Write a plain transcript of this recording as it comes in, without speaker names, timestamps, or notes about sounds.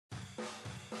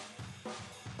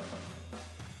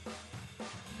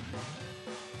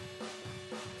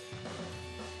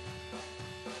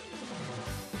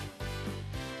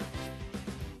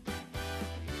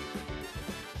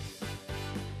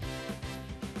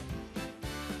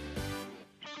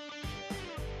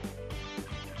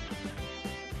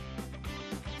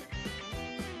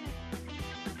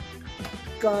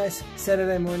Guys,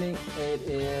 Saturday morning, it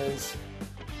is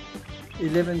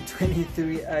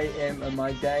 11:23 a.m. and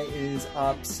my day is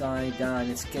upside down.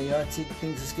 It's chaotic,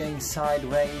 things are going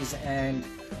sideways and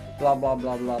blah blah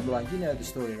blah blah blah. You know the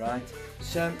story, right?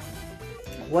 So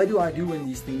what do I do when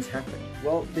these things happen?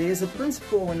 Well, there's a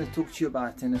principle I want to talk to you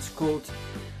about, and it's called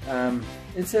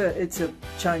it's a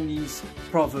Chinese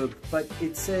proverb, but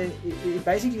it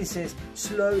basically says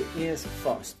slow is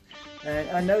fast. And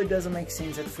I know it doesn't make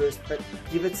sense at first, but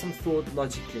give it some thought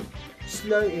logically.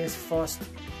 Slow is fast.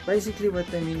 Basically what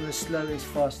they mean with slow is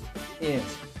fast is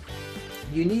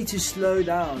you need to slow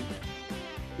down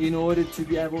in order to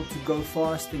be able to go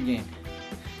fast again.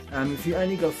 If you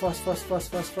only go fast, there's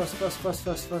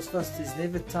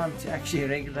never time to actually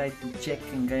regulate and check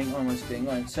and going on what's going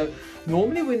on. So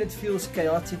normally when it feels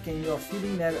chaotic and you're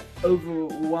feeling that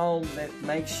overwhelm that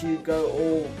makes you go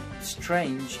all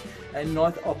strange and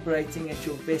not operating at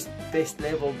your best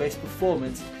level, best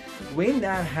performance, when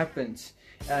that happens,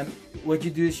 what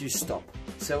you do is you stop.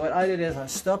 So what I did is I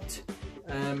stopped.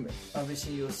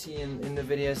 Obviously you'll see in the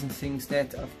videos and things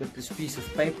that I've got this piece of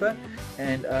paper,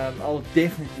 and I'll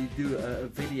definitely do a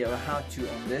video, a how-to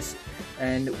on this.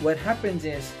 And what happens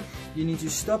is you need to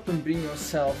stop and bring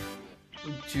yourself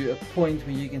into a point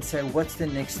where you can say what's the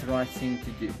next right thing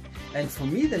to do. And for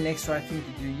me the next right thing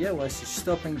to do here was to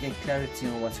stop and get clarity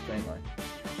on what's going on.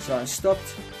 So I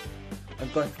stopped, I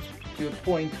got to a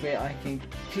point where I can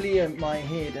clear my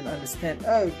head and understand,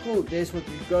 oh cool, there's what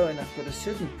we go, and I've got a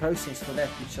certain process for that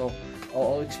which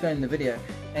I'll explain in the video,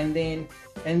 and then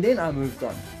I moved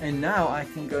on, and now I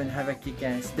can go and have a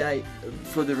kick-ass day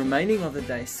for the remaining of the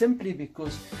day, simply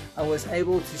because I was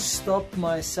able to stop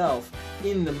myself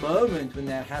in the moment when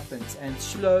that happens. And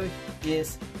slow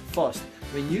is fast.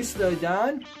 When you slow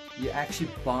down, you actually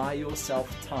buy yourself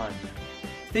time.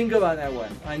 Think about that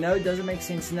one. I know it doesn't make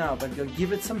sense now, but go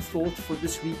give it some thought for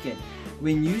this weekend.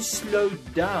 When you slow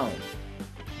down,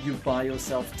 you buy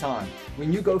yourself time.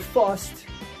 When you go fast,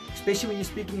 especially when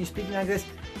you're speaking like this,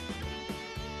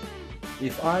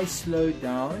 if I slow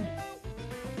down,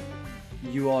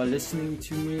 you are listening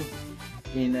to me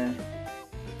in a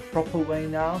proper way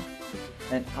now,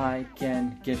 and I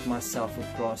can get myself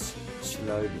across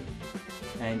slowly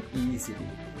and easily.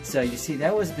 So you see,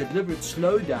 that was a deliberate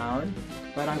slowdown,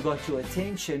 but I got your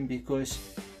attention because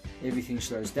everything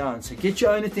slows down. So get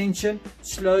your own attention,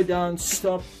 slow down,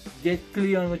 stop, get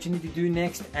clear on what you need to do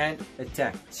next, and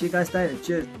attack. See you guys later.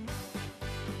 Cheers.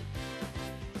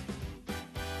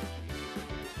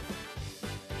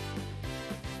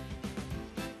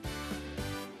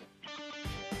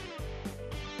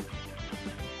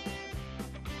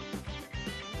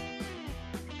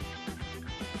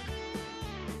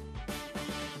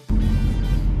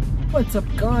 What's up,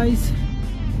 guys?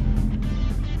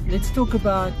 Let's talk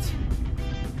about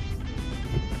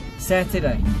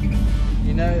Saturday.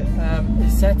 You know,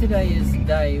 Saturday is the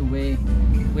day where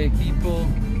people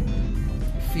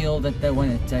feel that they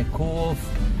want to take off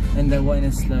and they want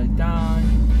to slow down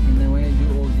and they want to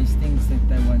do all these things that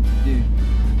they want to do.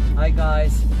 Hi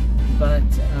guys, but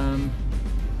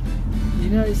you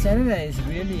know, Saturday is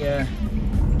really a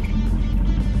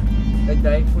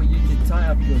day for you to tie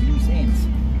up your loose ends.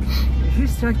 If you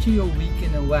structure your week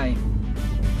in a way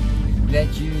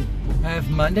that you have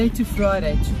Monday to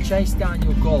Friday to chase down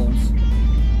your goals,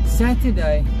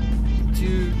 Saturday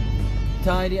to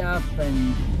tidy up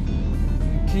and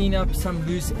clean up some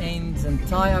loose ends and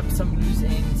tie up some loose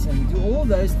ends and do all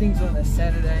those things on a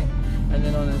Saturday, and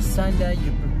then on a Sunday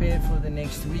you prepare for the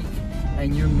next week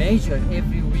and you measure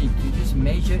every week. You just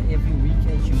measure every week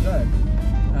as you go.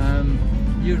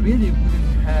 You really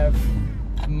wouldn't have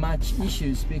much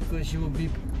issues because you will be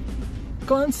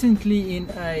constantly in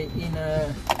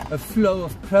a flow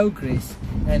of progress,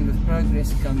 and with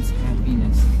progress comes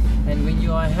happiness. And when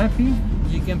you are happy,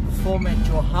 you can perform at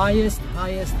your highest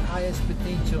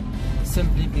potential,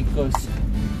 simply because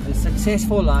a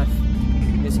successful life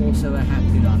is also a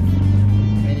happy life.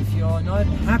 And if you are not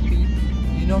happy,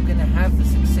 you're not going to have the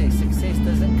success. Success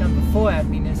doesn't come before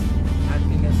happiness.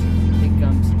 Happiness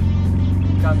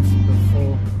comes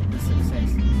before the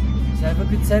success. So have a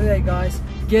good Saturday, guys.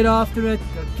 Get after it,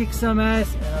 go kick some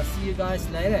ass, and I'll see you guys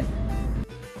later.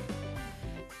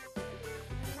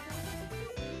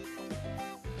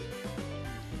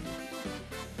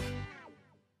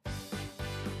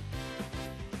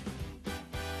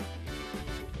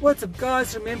 What's up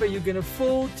guys, remember you're going to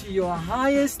fall to your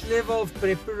highest level of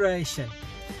preparation,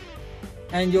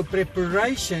 and your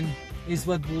preparation is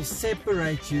what will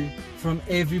separate you from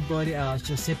everybody else.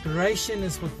 Your separation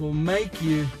is what will make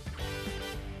you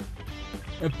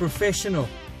a professional.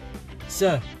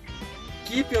 So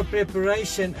keep your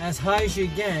preparation as high as you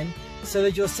can so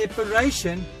that your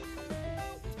separation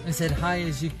is as high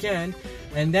as you can,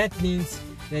 and that means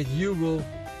that you will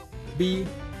be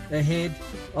ahead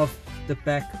of the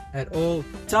pack at all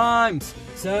times.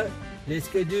 So let's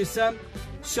go do some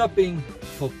shopping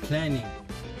for planning.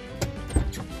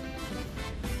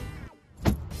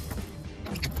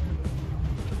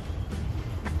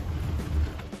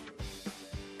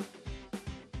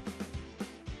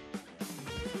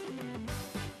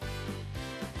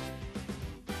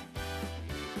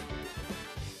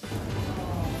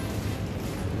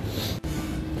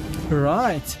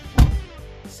 Right,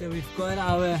 so we've got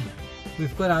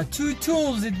our two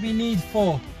tools that we need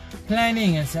for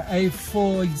planning. It's an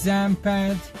A4 exam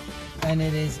pad and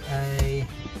it is a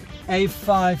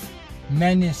A5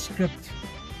 manuscript.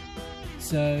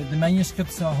 So the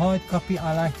manuscripts are hard copy.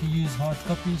 I like to use hard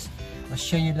copies. I'll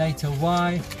show you later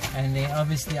why. And then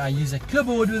obviously I use a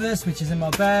clipboard with this, which is in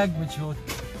my bag, which we'll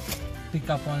pick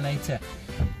up on later.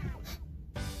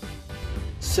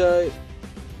 So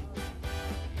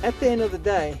at the end of the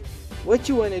day, what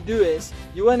you want to do is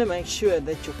you want to make sure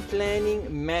that your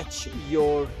planning match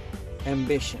your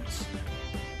ambitions.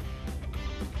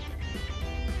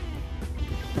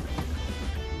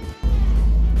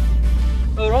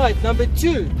 Alright, number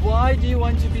 2, why do you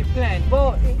want to be planned?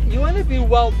 Well, you want to be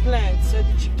well planned so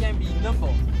that you can be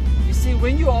nimble. You see,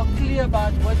 when you are clear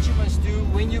about what you must do,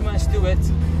 when you must do it,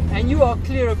 and you are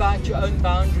clear about your own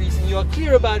boundaries, and you are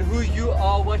clear about who you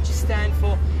are, what you stand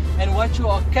for, and what you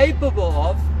are capable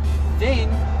of, then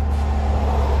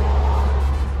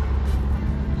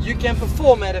you can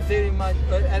perform at a very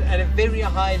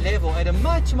high level, at a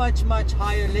much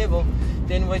higher level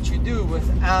than what you do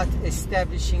without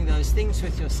establishing those things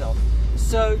with yourself.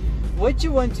 So what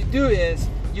you want to do is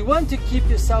you want to keep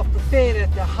yourself prepared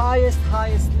at the highest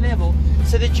level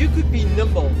so that you could be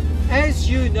nimble. As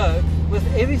you know, with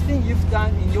everything you've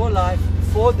done in your life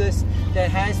before this that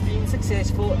has been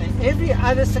successful, and every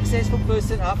other successful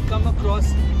person I've come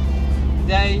across,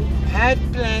 they had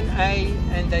plan A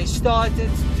and they started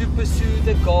to pursue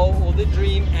the goal or the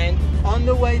dream, and on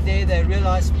the way there they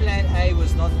realized plan A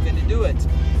was not going to do it,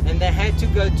 and they had to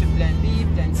go to plan B,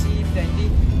 plan C, plan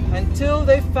D, until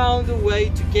they found a way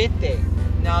to get there.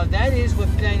 Now that is what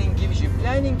planning gives you.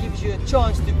 Planning gives you a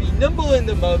chance to be nimble in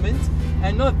the moment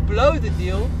and not blow the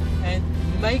deal, and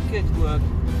make it work.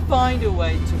 Find a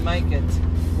way to make it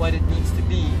what it needs to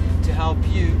be to help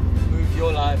you move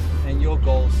your life and your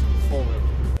goals forward.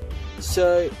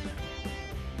 So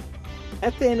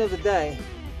at the end of the day,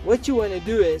 what you want to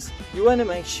do is you want to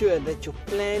make sure that your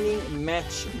planning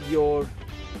match your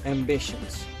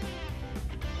ambitions.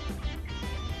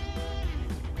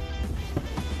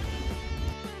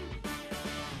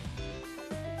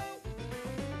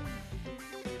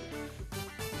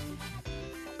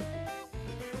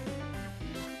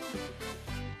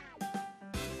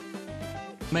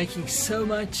 Making so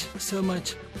much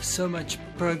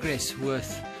progress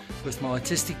with my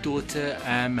autistic daughter,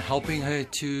 helping her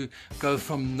to go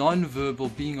from non-verbal,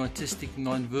 being autistic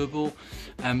non-verbal,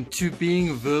 to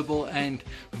being verbal and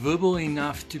verbal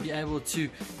enough to be able to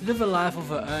live a life of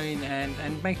her own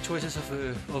and make choices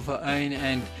of her own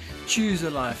and choose a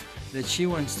life that she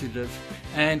wants to live.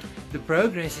 And the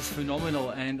progress is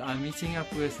phenomenal, and I'm meeting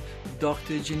up with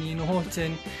Dr. Janine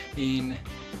Horton in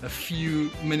a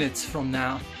few minutes from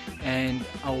now, and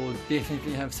I will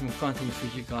definitely have some content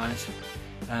for you guys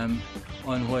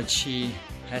on what she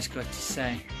has got to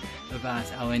say about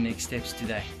our next steps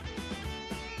today.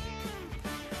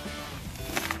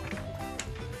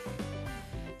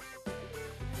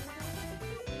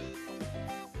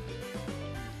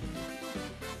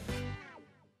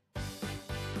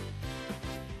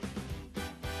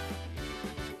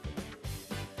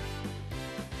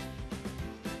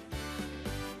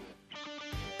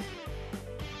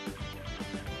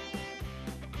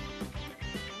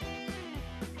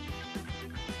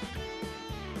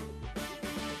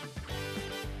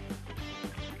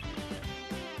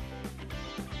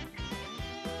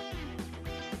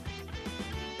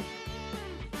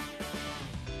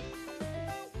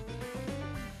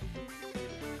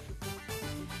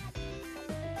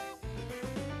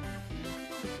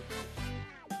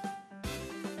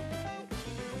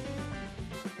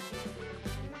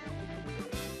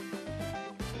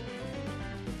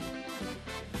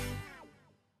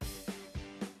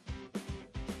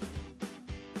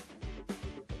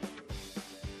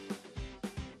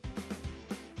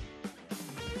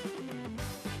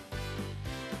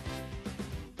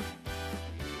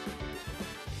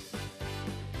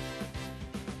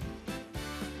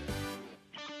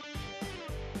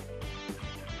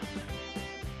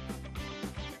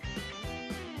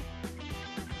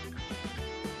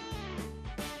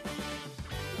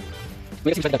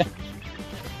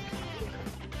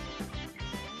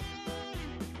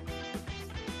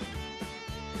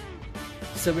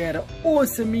 So we had an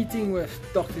awesome meeting with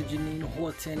Dr. Janine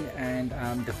Horton, and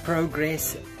the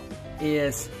progress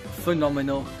is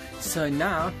phenomenal. So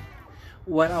now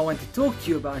what I want to talk to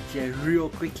you about here real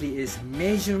quickly is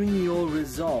measuring your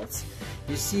results.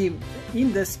 You see,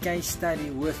 in this case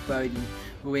study with Bodhi,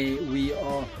 where we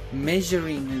are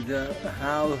measuring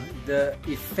how the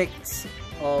effects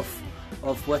of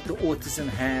what the autism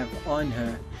have on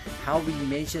her, how we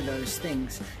measure those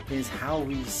things is how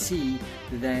we see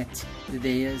that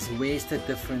where's the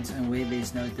difference and where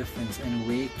there's no difference, and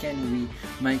where can we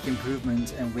make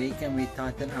improvements, and where can we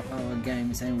tighten up our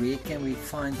games, and where can we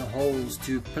find the holes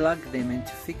to plug them and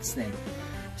to fix them.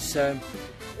 So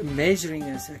measuring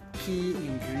is a key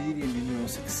ingredient in your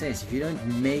success. If you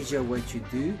don't measure what you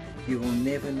do, you will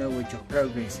never know what your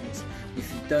progress is.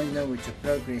 If you don't know what your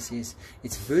progress is,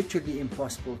 it's virtually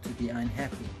impossible to be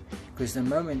unhappy, because the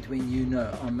moment when you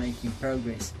know I'm making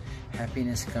progress,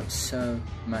 happiness comes so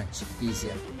much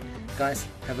easier. Guys,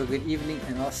 have a good evening,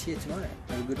 and I'll see you tomorrow.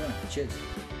 Have a good one. Cheers.